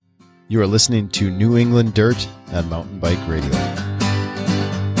You are listening to New England Dirt on Mountain Bike Radio.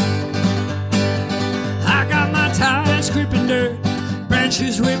 I got my tires gripping dirt,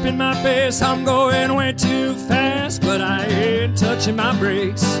 branches whipping my face. I'm going way too fast, but I ain't touching my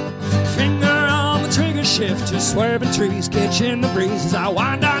brakes. Finger on the trigger shift, just swerving trees, catching the breeze as I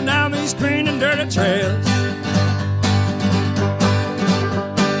wind down these green and dirty trails.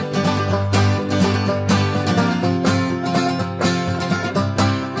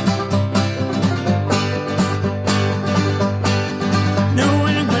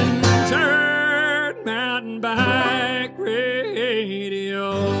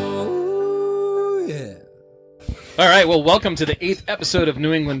 All right, well, welcome to the 8th episode of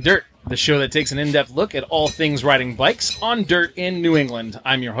New England Dirt, the show that takes an in-depth look at all things riding bikes on dirt in New England.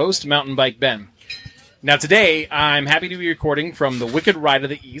 I'm your host, Mountain Bike Ben. Now today, I'm happy to be recording from the Wicked Ride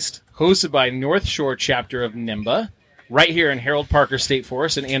of the East, hosted by North Shore chapter of NEMBA, right here in Harold Parker State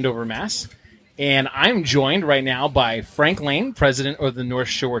Forest in Andover, Mass. And I'm joined right now by Frank Lane, president of the North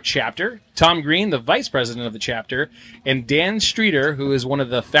Shore chapter, Tom Green, the vice president of the chapter, and Dan Streeter, who is one of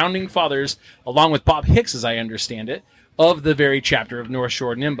the founding fathers, along with Bob Hicks, as I understand it, of the very chapter of North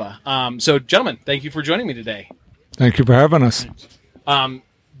Shore NEMBA. So, gentlemen, thank you for joining me today. Thank you for having us.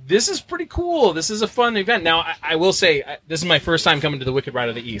 This is pretty cool. This is a fun event. Now, I will say, this is my first time coming to the Wicked Ride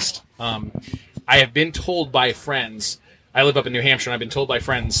of the East. I have been told by friends, I live up in New Hampshire, and I've been told by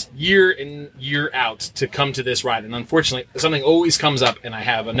friends year in, year out to come to this ride. And unfortunately, something always comes up, and I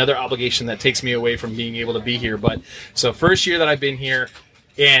have another obligation that takes me away from being able to be here. But so first year that I've been here,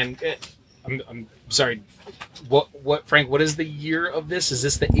 and I'm sorry, what Frank, what is the year of this? Is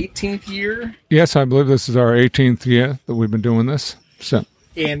this the 18th year? Yes, I believe this is our 18th year that we've been doing this. So.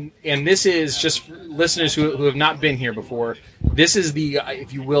 And this is just for listeners who have not been here before. This is the,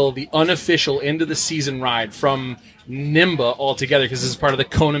 if you will, the unofficial end of the season ride from NEMBA altogether, because this is part of the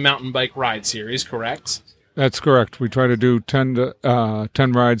Kona Mountain Bike Ride Series, correct? That's correct. We try to do 10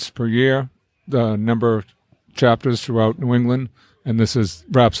 rides per year, the number of chapters throughout New England, and this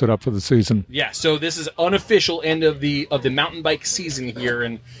wraps it up for the season. Yeah, so this is unofficial end of the mountain bike season here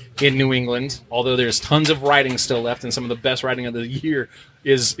in New England, although there's tons of riding still left, and some of the best riding of the year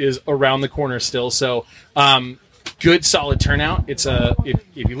is around the corner still. So good, solid turnout. It's if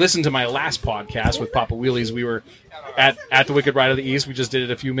you listen to my last podcast with Papa Wheelies, we were at the Wicked Ride of the East. We just did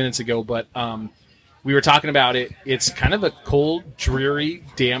it a few minutes ago, but we were talking about it. It's kind of a cold, dreary,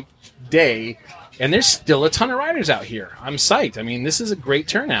 damp day, and there's still a ton of riders out here. I'm psyched. I mean, this is a great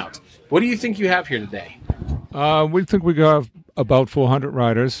turnout. What do you think you have here today? We think we got about 400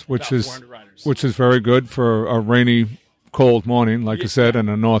 riders, which is very good for a rainy, cold morning, like you said, and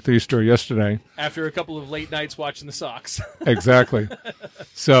a northeaster yesterday. After a couple of late nights watching the Sox. Exactly.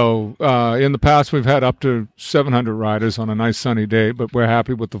 So in the past, we've had up to 700 riders on a nice sunny day, but we're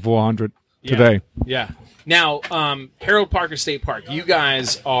happy with the 400 today. Yeah. Now, Harold Parker State Park, you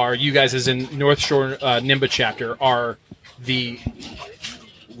guys as in North Shore NEMBA chapter, are the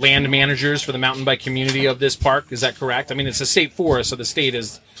land managers for the mountain bike community of this park. Is that correct? I mean, it's a state forest, so the state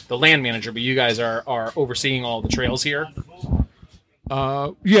is the land manager, but you guys are overseeing all the trails here?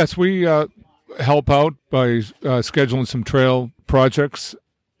 Yes, we help out by scheduling some trail projects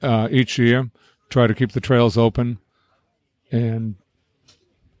each year, try to keep the trails open. And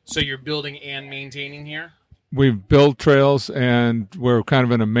so you're building and maintaining here? We've built trails, and we're kind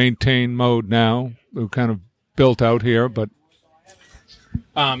of in a maintain mode now. We're kind of built out here, but...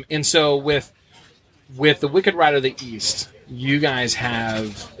 and so with the Wicked Ride of the East, you guys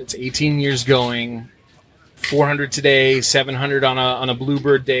have, it's 18 years going, 400 today, 700 on a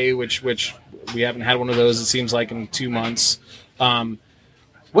Bluebird day, which we haven't had one of those, it seems like, in 2 months.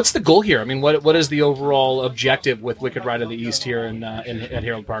 What's the goal here? I mean, what is the overall objective with Wicked Ride of the East here at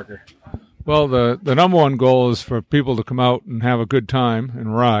Harold Parker? Well, the number one goal is for people to come out and have a good time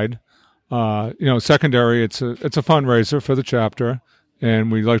and ride. Secondary, it's a fundraiser for the chapter,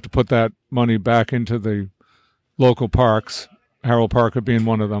 and we like to put that money back into the local parks, Harold Parker being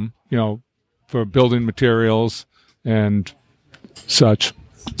one of them, for building materials and such.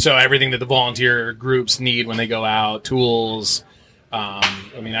 So everything that the volunteer groups need when they go out, tools.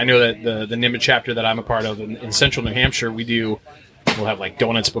 I know that the NEMBA chapter that I'm a part of in central New Hampshire, we'll have like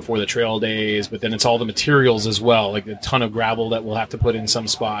donuts before the trail days, but then it's all the materials as well, like a ton of gravel that we'll have to put in some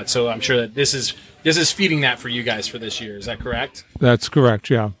spots. So I'm sure that this is feeding that for you guys for this year. Is that correct? That's correct.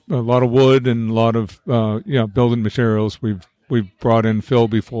 Yeah, a lot of wood and a lot of building materials. We've brought in fill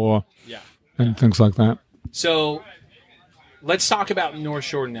before, and things like that. So let's talk about North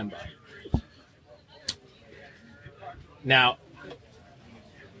Shore NEMBA. Now,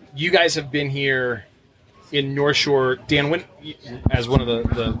 you guys have been here in North Shore. Dan, when, as one of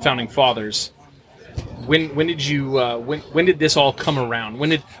the founding fathers, when did this all come around? When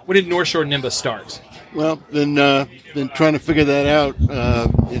did North Shore NEMBA start? Well, been trying to figure that out.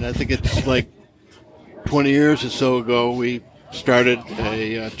 And I think it's like 20 years or so ago we started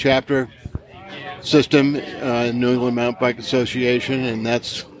a chapter system in New England Mountain Bike Association, and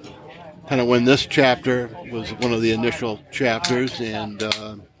that's kind of when this chapter was one of the initial chapters. And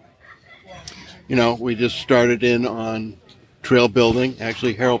we just started in on trail building.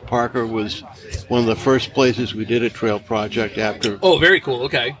 Actually, Harold Parker was one of the first places we did a trail project after. Oh, very cool.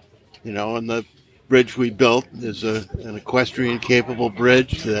 Okay. And the bridge we built is an equestrian-capable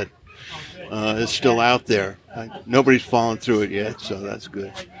bridge that is still out there. Nobody's fallen through it yet, so that's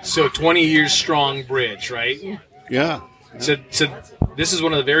good. So 20 years strong bridge, right? Yeah. So this is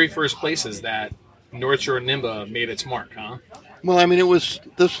one of the very first places that North Shore NEMBA made its mark, huh? Well, I mean,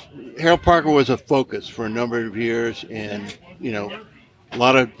 Harold Parker was a focus for a number of years, and, a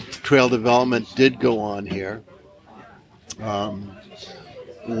lot of trail development did go on here. A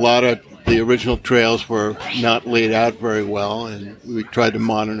lot of the original trails were not laid out very well, and we tried to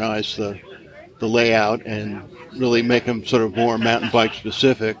modernize the layout and really make them sort of more mountain bike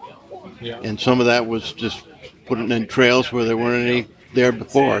specific. Yeah. And some of that was just putting in trails where there weren't any there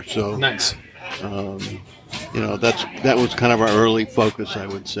before. So nice. That was kind of our early focus, I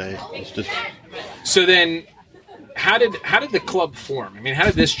would say. It's just. So then, how did the club form? I mean, how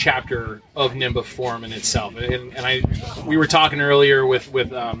did this chapter of NEMBA form in itself? And we were talking earlier with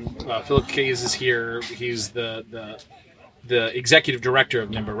Philip Case is here. He's the executive director of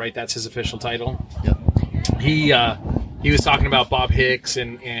NEMBA, right? That's his official title. Yep. He was talking about Bob Hicks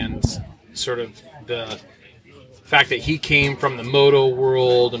and sort of the fact that he came from the moto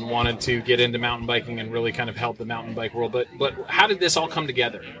world and wanted to get into mountain biking and really kind of help the mountain bike world. But how did this all come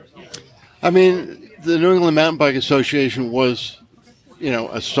together? I mean, the New England Mountain Bike Association was,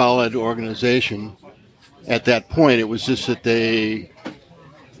 a solid organization at that point. It was just that they,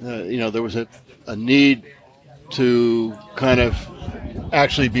 there was a need to kind of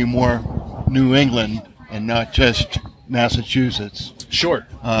actually be more New England and not just Massachusetts. Sure.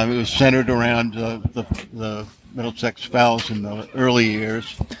 It was centered around the Middlesex Fells in the early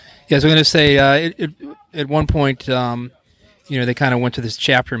years. Yeah, so I'm going to say at one point, they kind of went to this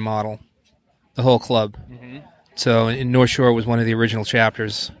chapter model, the whole club. Mm-hmm. So in North Shore was one of the original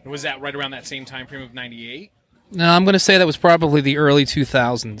chapters. Was that right around that same time frame of 98? No, I'm going to say that was probably the early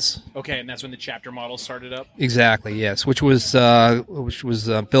 2000s. Okay, and that's when the chapter model started up? Exactly, yes, which was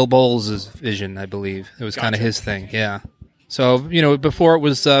Bill Bowles' vision, I believe. It was kind of his thing, yeah. So, before it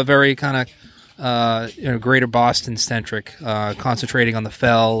was very kind of greater Boston-centric, concentrating on the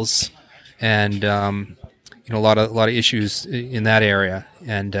fells and, a lot of issues in that area.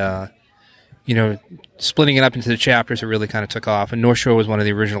 And, splitting it up into the chapters, it really kind of took off. And North Shore was one of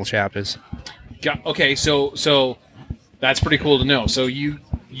the original chapters. Okay, so that's pretty cool to know. So you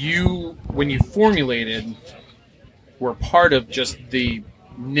when you formulated, were part of just the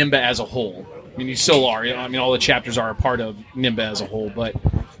NEMBA as a whole. I mean, you still are. I mean, all the chapters are a part of NEMBA as a whole. But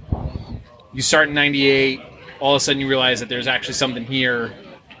you start in 98. All of a sudden, you realize that there's actually something here.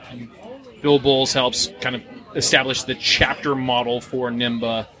 Bill Bowles helps kind of establish the chapter model for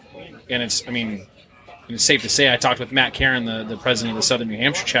NEMBA. And it's safe to say I talked with Matt Caron, the president of the Southern New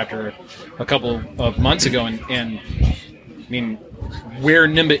Hampshire chapter, a couple of months ago, and I mean, where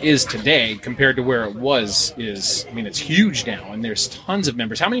NEMBA is today compared to where it was is, it's huge now, and there's tons of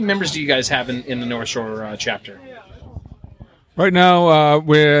members. How many members do you guys have in the North Shore chapter? Right now,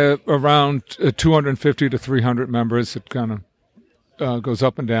 we're around 250 to 300 members. It kind of goes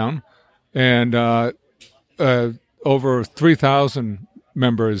up and down, and over 3,000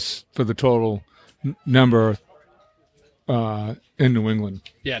 members for the total number in New England.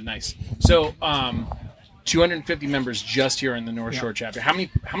 Yeah, nice. So, 250 members just here in the North Shore chapter. How many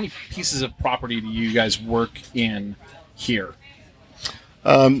pieces of property do you guys work in here?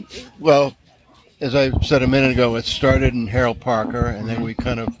 Well, as I said a minute ago, it started in Harold Parker, and then we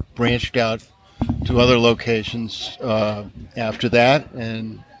kind of branched out to other locations after that.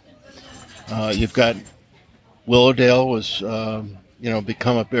 And you've got Willowdale was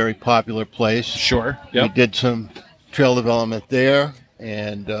become a very popular place. Sure. Yep. We did some trail development there,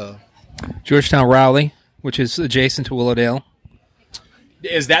 and Georgetown Rowley, which is adjacent to Willowdale.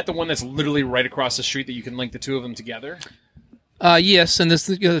 Is that the one that's literally right across the street that you can link the two of them together? Yes, and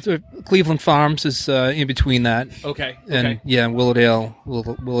this Cleveland Farms is in between that. Okay. And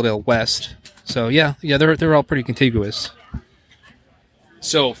Willowdale West. So they're all pretty contiguous.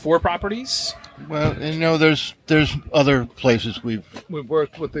 So 4 properties. Well, there's other places we've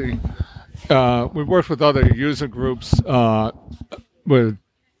worked with the we worked with other user groups, with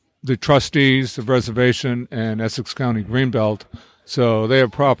the trustees of reservation and Essex County Greenbelt. So they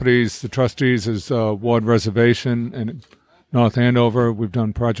have properties. The trustees is Ward Reservation and North Andover. We've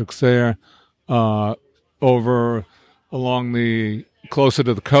done projects there. Over along the closer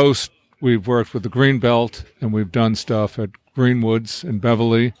to the coast, we've worked with the Greenbelt, and we've done stuff at Greenwoods and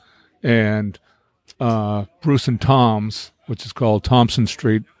Beverly, and Bruce and Tom's, which is called Thompson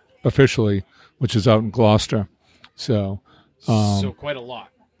Street officially, which is out in Gloucester. So quite a lot.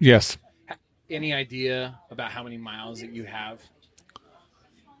 Yes. Any idea about how many miles that you have?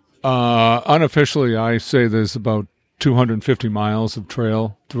 Unofficially, I say there's about 250 miles of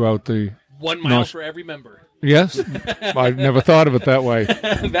trail throughout the 1 mile for every member. Yes. I never thought of it that way.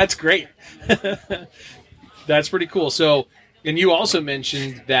 That's great. That's pretty cool. So, and you also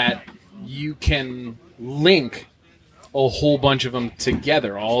mentioned that you can link a whole bunch of them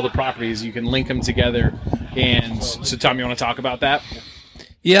together. All the properties, you can link them together. And so, Tom, you want to talk about that?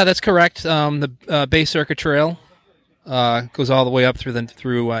 Yeah, that's correct. The Bay Circuit Trail goes all the way up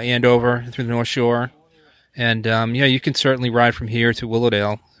through Andover, through the North Shore. And, you can certainly ride from here to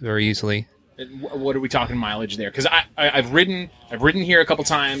Willowdale very easily. What are we talking mileage there? Because I've ridden here a couple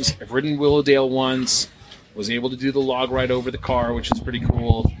times. I've ridden Willowdale once. Was able to do the log ride over the car, which is pretty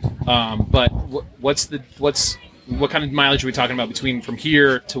cool. But what kind of mileage are we talking about from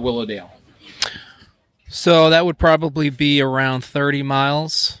here to Willowdale? So that would probably be around 30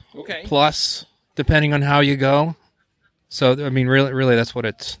 miles. Okay. Plus, depending on how you go. So I mean, really, that's what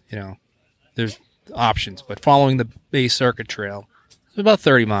it's. There's options, but following the Bay Circuit Trail, it's about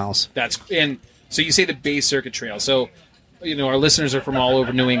 30 miles. And so you say the Bay Circuit Trail. So, our listeners are from all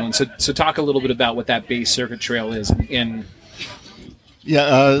over New England. So talk a little bit about what that Bay Circuit Trail is. The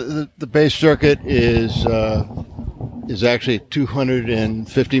Bay Circuit is actually a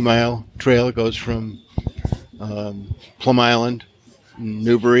 250-mile trail. It goes from Plum Island,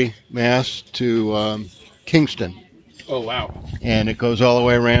 Newbury, Mass, to Kingston. Oh, wow. And it goes all the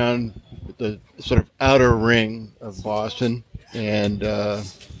way around the sort of outer ring of Boston, and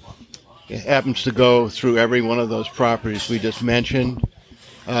it happens to go through every one of those properties we just mentioned.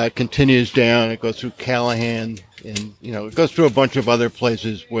 It continues down. It goes through Callahan, and it goes through a bunch of other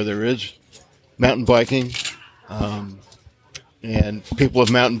places where there is mountain biking, and people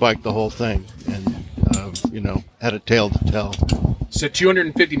have mountain biked the whole thing, and had a tale to tell. So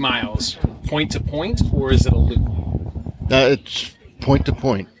 250 miles, point to point, or is it a loop? It's point to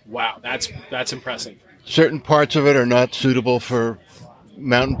point. Wow, that's impressive. Certain parts of it are not suitable for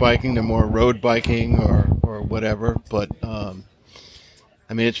mountain biking. They're more road biking or whatever. But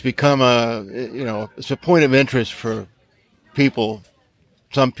it's become it's a point of interest for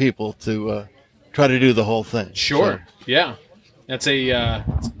some people to try to do the whole thing. Sure. So, yeah, that's a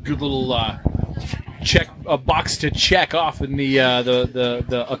good little box to check off in the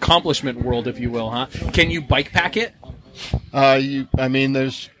accomplishment world, if you will, huh? Can you bike pack it?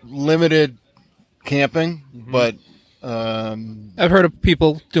 There's limited camping, but I've heard of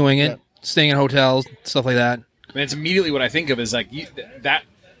people doing it, staying in hotels, stuff like that. It's immediately what I think of is like that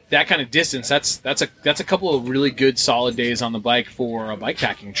kind of distance. That's a couple of really good solid days on the bike for a bike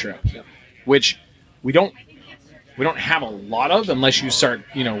packing trip, which we don't have a lot of unless you start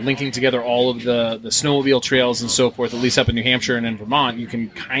linking together all of the snowmobile trails and so forth. At least up in New Hampshire and in Vermont, you can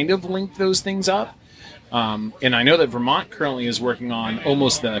kind of link those things up. And I know that Vermont currently is working on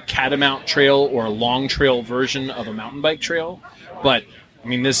almost the Catamount Trail or a long trail version of a mountain bike trail. But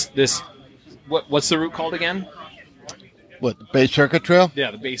what's the route called again? What, the Bay Circuit Trail?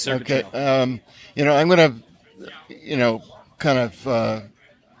 Yeah, the Bay Circuit Trail. I'm going to, kind of, I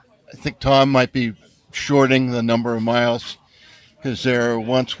think Tom might be shorting the number of miles because there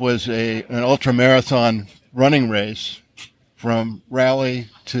once was an ultramarathon running race from Raleigh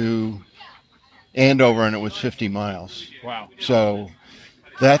to Andover, and it was 50 miles. Wow. So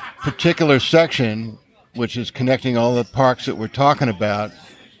that particular section, which is connecting all the parks that we're talking about,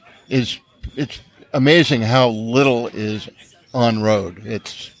 it's amazing how little is on road.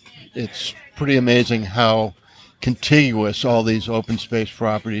 It's pretty amazing how contiguous all these open space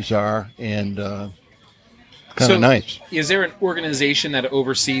properties are, and kind of nice. Is there an organization that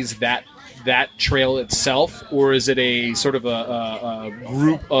oversees that trail itself, or is it a sort of a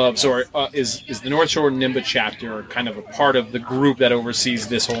group of? Is the North Shore NEMBA chapter kind of a part of the group that oversees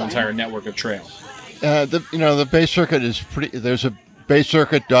this whole entire network of trail? The Bay Circuit is pretty. There's a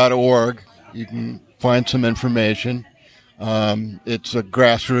baycircuit.org. You can find some information. It's a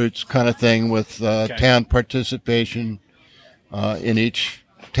grassroots kind of thing with town participation in each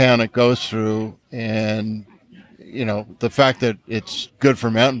town it goes through, and the fact that it's good for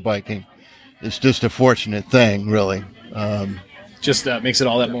mountain biking. it's just a fortunate thing, really. Just makes it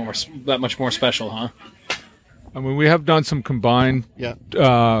all that much more special, huh? I mean, we have done some combined Yeah.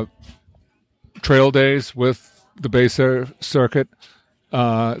 trail days with the Base Air Circuit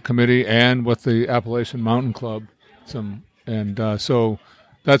Committee and with the Appalachian Mountain Club. So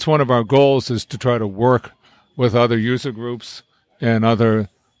that's one of our goals, is to try to work with other user groups and other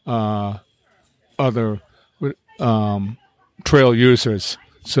trail users.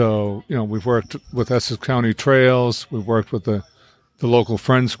 So, we've worked with Essex County Trails, we've worked with the local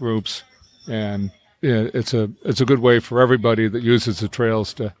friends groups, and it's a good way for everybody that uses the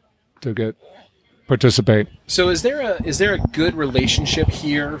trails to participate. So is there a good relationship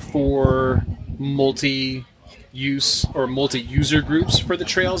here for multi-use or multi-user groups for the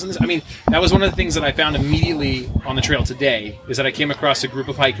trails? I mean, that was one of the things that I found immediately on the trail today, is that I came across a group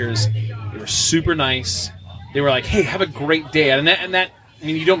of hikers. They were super nice. They were like, "Hey, have a great day," and that I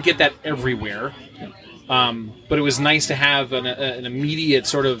mean, you don't get that everywhere. But it was nice to have an immediate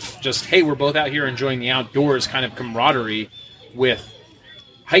sort of just, hey, we're both out here enjoying the outdoors kind of camaraderie with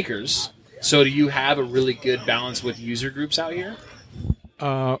hikers. So do you have a really good balance with user groups out here?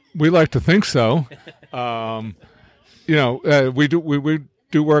 We like to think so. We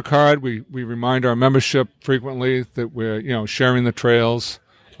do work hard. We remind our membership frequently that we're sharing the trails.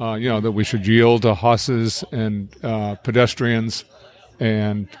 That we should yield to horses and pedestrians,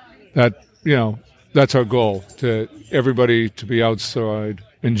 and that that's our goal, to everybody to be outside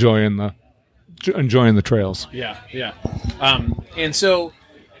enjoying the trails. Yeah. And so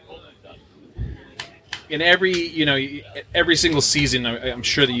in every single season, I'm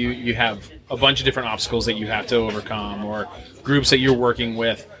sure that you have a bunch of different obstacles that you have to overcome, or groups that you're working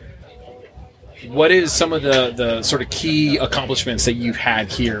with. What is some of the sort of key accomplishments that you've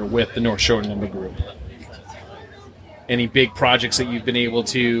had here with the North Shore NEMBA group? Any big projects that you've been able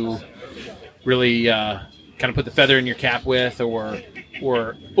to really kind of put the feather in your cap with, or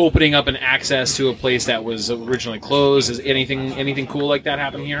opening up an access to a place that was originally closed? Is anything cool like that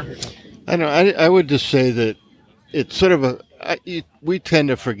happen here? I know. I would just say that it's sort of we tend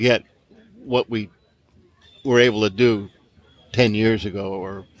to forget what we were able to do 10 years ago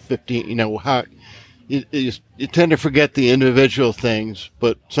or 15. How you tend to forget the individual things,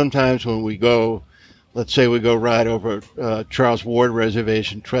 but sometimes when we go, let's say we go ride over Charles Ward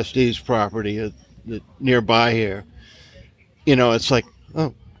Reservation trustees' property nearby here, it's like,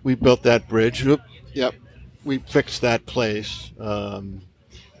 oh, we built that bridge. Oop, yep, we fixed that place.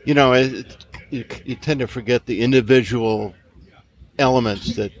 You tend to forget the individual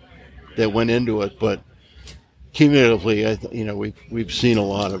elements that went into it, but cumulatively, we've seen a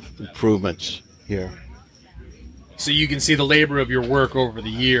lot of improvements here. So you can see the labor of your work over the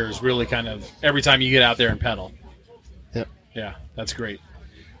years, really kind of every time you get out there and pedal. Yep. Yeah, that's great.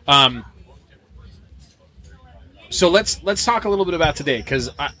 So let's talk a little bit about today,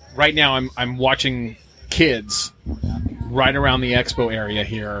 because right now I'm watching kids right around the expo area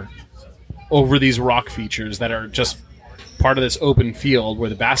here over these rock features that are just part of this open field where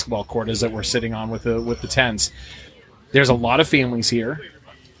the basketball court is that we're sitting on with the tents. There's a lot of families here.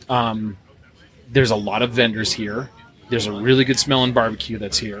 There's a lot of vendors here. There's a really good smelling barbecue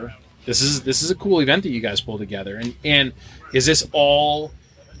that's here. This is a cool event that you guys pull together. And is this all?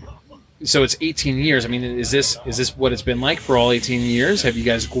 So it's 18 years. I mean, is this what it's been like for all 18 years? Have you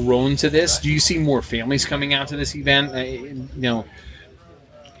guys grown to this? Do you see more families coming out to this event?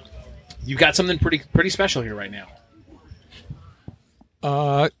 You've got something pretty special here right now.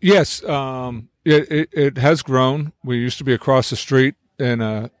 Yes, it has grown. We used to be across the street in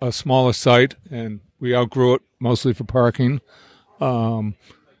a smaller site, and we outgrew it mostly for parking. More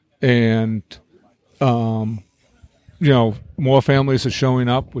families are showing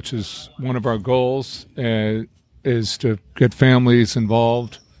up, which is one of our goals, is to get families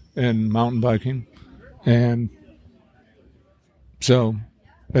involved in mountain biking. And so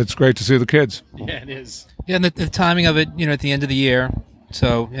it's great to see the kids. Yeah, it is. Yeah, and the timing of it, at the end of the year.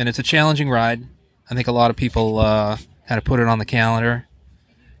 So, and it's a challenging ride. I think a lot of people kind of put it on the calendar.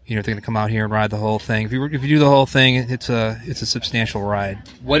 If they're going to come out here and ride the whole thing. If you do the whole thing, it's a substantial ride.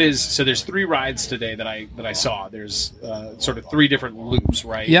 So there's 3 rides today that I saw. There's sort of 3 different loops,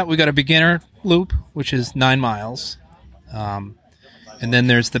 right? Yeah, we got a beginner loop, which is 9 miles. And then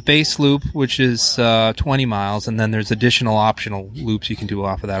there's the base loop, which is 20 miles. And then there's additional optional loops you can do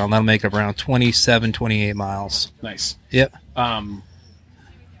off of that. And that'll make it around 27, 28 miles. Nice. Yep.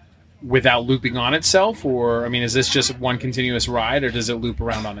 Without looping on itself, or is this just one continuous ride, or does it loop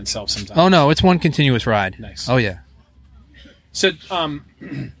around on itself sometimes? Oh no, it's one continuous ride. Nice. Oh yeah. So,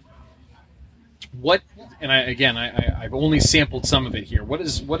 what, and I've only sampled some of it here. What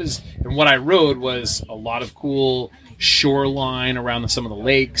is, and what I rode was a lot of cool shoreline around some of the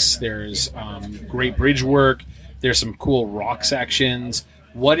lakes. There's great bridge work. There's some cool rock sections.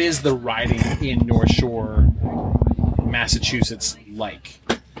 What is the riding in North Shore, Massachusetts like?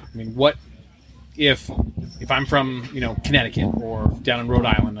 I mean, what if I'm from, Connecticut or down in Rhode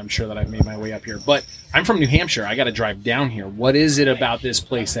Island? I'm sure that I've made my way up here, but I'm from New Hampshire. I got to drive down here. What is it about this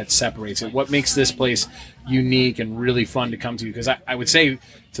place that separates it? What makes this place unique and really fun to come to? Because I would say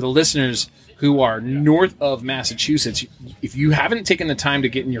to the listeners who are north of Massachusetts, if you haven't taken the time to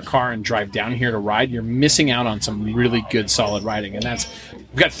get in your car and drive down here to ride, you're missing out on some really good, solid riding. And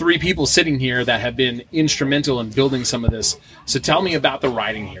we've got 3 people sitting here that have been instrumental in building some of this. So tell me about the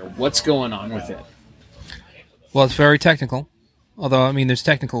riding here. What's going on with it? Well, it's very technical. Although, I mean, there's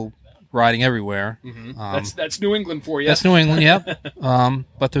technical riding everywhere. Mm-hmm. That's New England for you. That's New England, yep.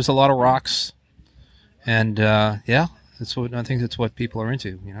 But there's a lot of rocks. And, I think that's what people are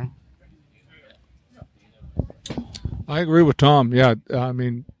into, I agree with Tom. Yeah, I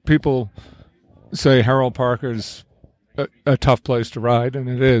mean, people say Harold Parker's a tough place to ride, and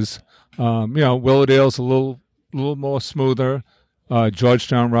it is. Willowdale's a little more smoother.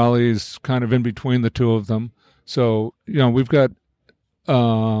 Georgetown, Raleigh is kind of in between the two of them. So, we've got,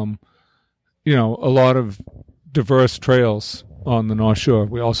 a lot of diverse trails on the North Shore.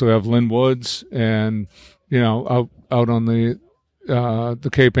 We also have Lynn Woods and, out on the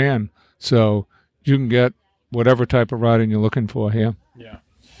Cape Ann. So you can get whatever type of riding you're looking for here. Yeah.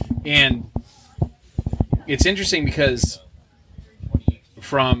 And it's interesting because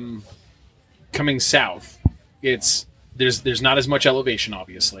from coming south, there's not as much elevation,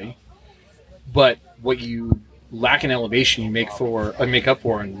 obviously, but what you lack in elevation, you make up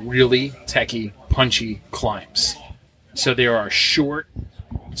for in really techy, punchy climbs. So there are short,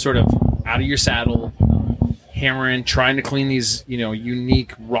 sort of out of your saddle, hammering, trying to clean these,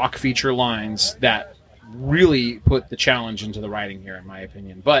 unique rock feature lines that really put the challenge into the riding here, in my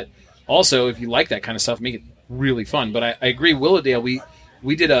opinion. But also, if you like that kind of stuff, make it really fun. But I agree, Willowdale, we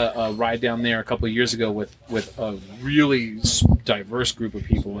did a ride down there a couple of years ago with a really diverse group of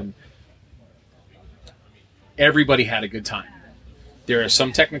people, and everybody had a good time. There are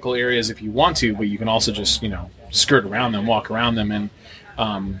some technical areas if you want to, but you can also just, skirt around them, walk around them, and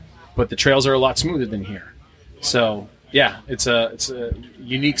but the trails are a lot smoother than here. So yeah, it's a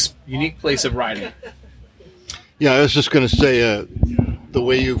unique place of riding. Yeah, I was just going to say, the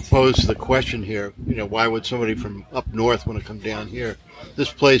way you posed the question here, why would somebody from up north want to come down here?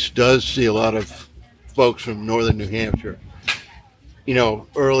 This place does see a lot of folks from northern New Hampshire,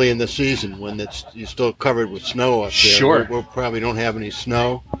 early in the season when you're still covered with snow up there. Sure. We probably don't have any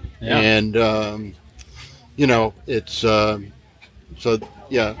snow. Yeah. And, it's, and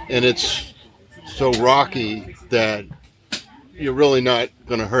it's so rocky that you're really not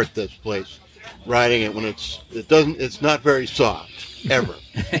going to hurt this place riding it when it's not very soft ever.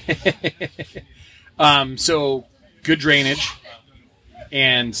 So good drainage,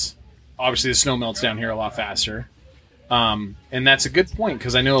 and obviously the snow melts down here a lot faster. And that's a good point,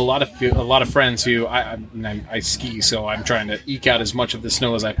 because I know a lot of friends who I ski, so I'm trying to eke out as much of the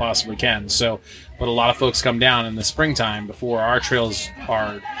snow as I possibly can. So, but a lot of folks come down in the springtime before our trails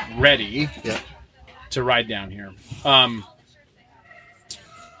are ready to ride down here.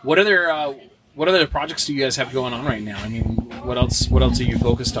 What other projects do you guys have going on right now? I mean, what else are you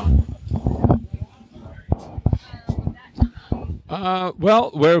focused on?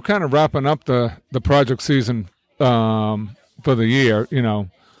 Well, we're kind of wrapping up the project season for the year.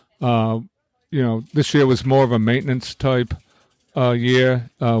 This year was more of a maintenance type year.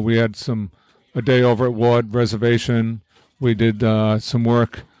 We had a day over at Ward Reservation. We did some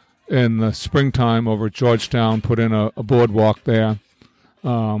work in the springtime over at Georgetown, put in a boardwalk there.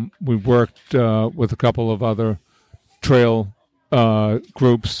 We worked with a couple of other trail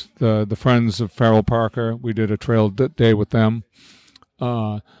groups, the Friends of Farrell Parker. We did a trail day with them.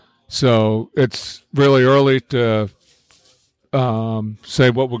 So it's really early to say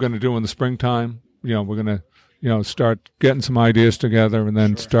what we're going to do in the springtime. We're going to, start getting some ideas together and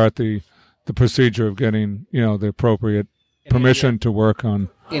then start the procedure of getting, the appropriate permission to work on.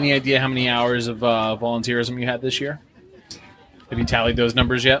 Any idea how many hours of volunteerism you had this year? Have you tallied those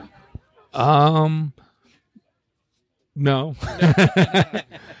numbers yet? No.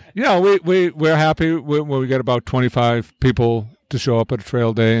 We're happy. We get about 25 people to show up at a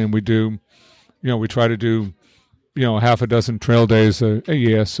trail day, and we do, we try to do, half a dozen trail days a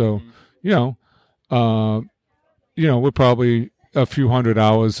year. So, we're probably a few hundred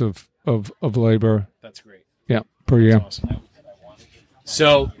hours of labor. That's great. Yeah, per year. That's awesome.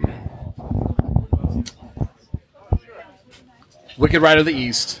 So, Wicked Ride of the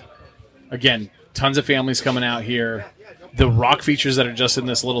East. Again, tons of families coming out here. The rock features that are just in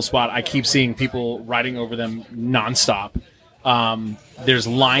this little spot, I keep seeing people riding over them nonstop. There's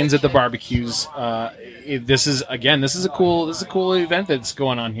lines at the barbecues. This is a cool event that's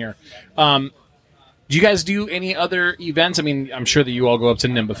going on here. Do you guys do any other events? I mean, I'm sure that you all go up to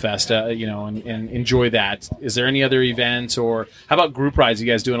NEMBA Fest, and enjoy that. Is there any other events, or how about group rides? You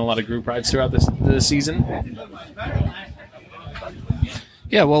guys doing a lot of group rides throughout the season?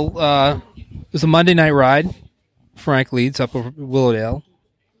 Yeah, well, there's a Monday night ride. Frank leads up over Willowdale,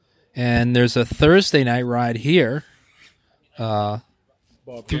 and there's a Thursday night ride here. Bob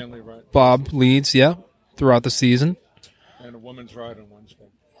Hanley, right? Bob leads, throughout the season. And a women's ride on Wednesday.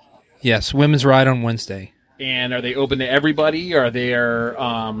 Yes, women's ride on Wednesday. And are they open to everybody? Are there,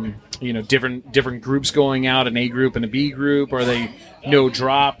 different groups going out, an A group and a B group? Are they no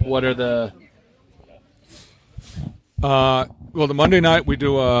drop? What are the... Well, the Monday night we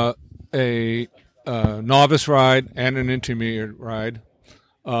do a novice ride and an intermediate ride.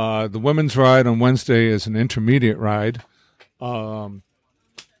 The women's ride on Wednesday is an intermediate ride. And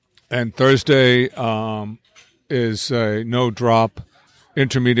Thursday is a no drop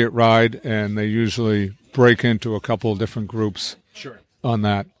intermediate ride, and they usually break into a couple of different groups on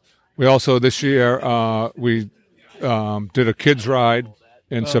that. We also this year we did a kids ride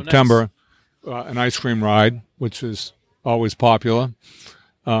in September, an ice cream ride, which is always popular.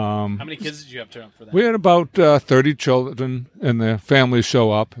 How many kids did you have turn up for that? We had about 30 children, and their families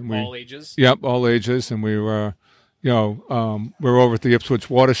show up. And all ages? Yep, all ages, and we were, we were over at the Ipswich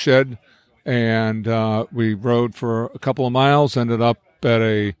Watershed, and we rode for a couple of miles, ended up at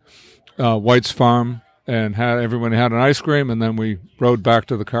a White's Farm, and everyone had an ice cream, and then we rode back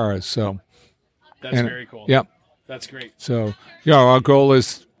to the cars. So that's very cool. Yep, that's great. So our goal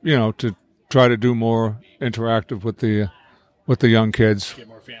is to try to do more interactive with the young kids. Get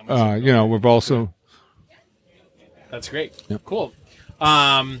more families. We've also. That's great. Yep. Cool.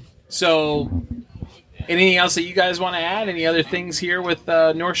 So, anything else that you guys want to add? Any other things here with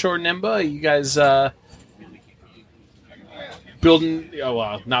North Shore NEMBA? You guys building? Oh,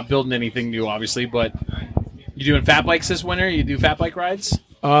 well, not building anything new, obviously, but you doing fat bikes this winter? You do fat bike rides?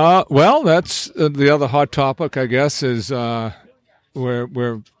 Well, that's the other hot topic, I guess, is we're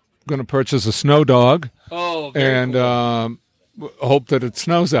going to purchase a snow dog. Oh, very and cool. Hope that it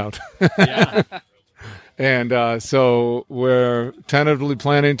snows out. Yeah. And so we're tentatively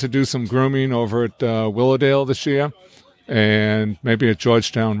planning to do some grooming over at Willowdale this year, and maybe at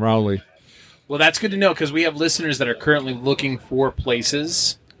Georgetown Rowley. Well, that's good to know, because we have listeners that are currently looking for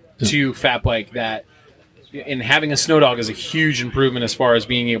places to fat bike that, and having a snow dog is a huge improvement as far as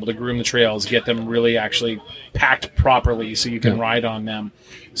being able to groom the trails, get them really actually packed properly so you can ride on them.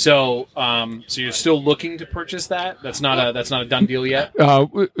 So, so you're still looking to purchase that? That's not a done deal yet.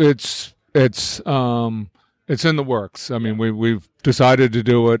 It's in the works. I mean, we've decided to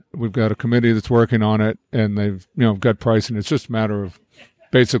do it. We've got a committee that's working on it, and they've got pricing. It's just a matter of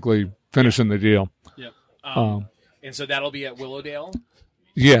basically finishing the deal. Yep. And so that'll be at Willowdale.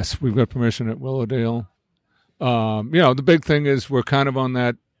 Yes, we've got permission at Willowdale. The big thing is we're kind of on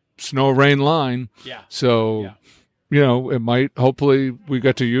that snow rain line. Yeah. So, it might, hopefully we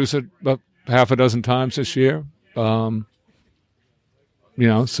get to use it about half a dozen times this year. So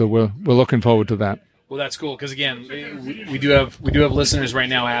we're looking forward to that. Well, that's cool, because again, we do have listeners right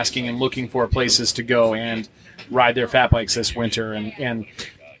now asking and looking for places to go and ride their fat bikes this winter, and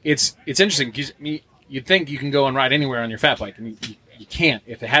it's interesting because you'd think you can go and ride anywhere on your fat bike, and you can't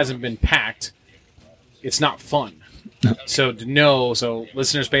if it hasn't been packed. It's not fun. So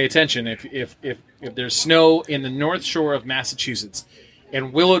listeners, pay attention. If there's snow in the North Shore of Massachusetts,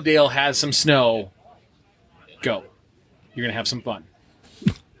 and Willowdale has some snow, go. You're gonna have some fun,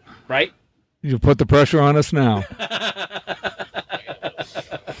 right? You put the pressure on us now.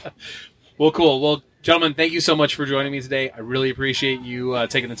 Well, cool. Well, gentlemen, thank you so much for joining me today. I really appreciate you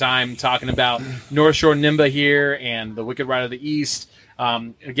taking the time talking about North Shore NEMBA here and the Wicked Ride of the East.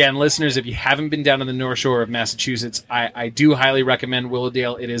 Again, listeners, if you haven't been down on the North Shore of Massachusetts, I do highly recommend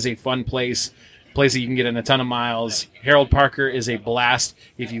Willowdale. It is a fun place that you can get in a ton of miles. Harold Parker is a blast.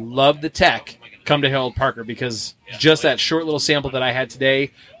 If you love the tech, come to Harold Parker, because just that short little sample that I had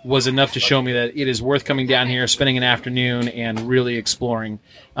today was enough to show me that it is worth coming down here, spending an afternoon, and really exploring.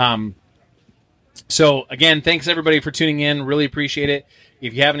 So, again, thanks everybody for tuning in. Really appreciate it.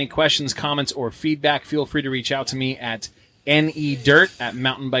 If you have any questions, comments, or feedback, feel free to reach out to me at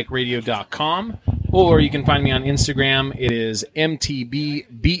NEDirt@mountainbikeradio.com, or you can find me on Instagram. It is MTB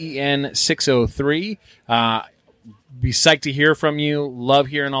Ben 603. be psyched to hear from you. Love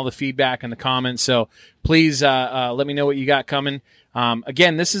hearing all the feedback and the comments. So please let me know what you got coming.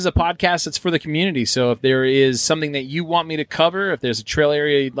 Again, this is a podcast that's for the community. So if there is something that you want me to cover, if there's a trail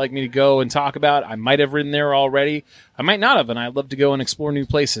area you'd like me to go and talk about, I might have ridden there already. I might not have, and I'd love to go and explore new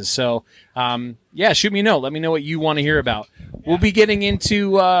places. So, shoot me a note. Let me know what you want to hear about. We'll be getting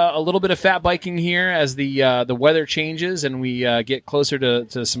into a little bit of fat biking here as the weather changes and we get closer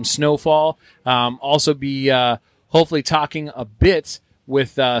to some snowfall. Also be hopefully talking a bit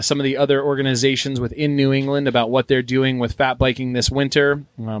with some of the other organizations within New England about what they're doing with fat biking this winter,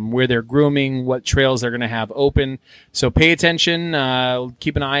 where they're grooming, what trails they're going to have open. So pay attention,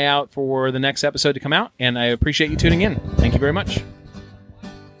 keep an eye out for the next episode to come out, and I appreciate you tuning in. Thank you very much.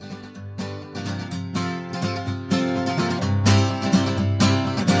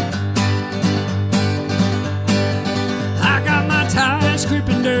 I got my tires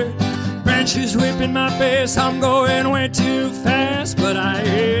gripping dirt, branches whipping my face. I'm going way too fast, but I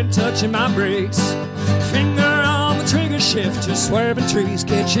ain't touching my brakes. Finger on the trigger shift, just swerving trees,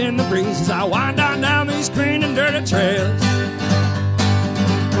 catching the breeze as I wind down these green and dirty trails.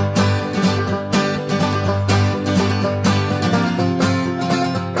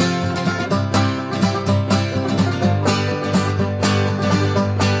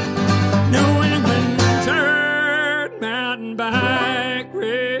 New England Dirt Mountain Bike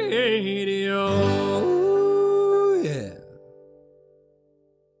Radio.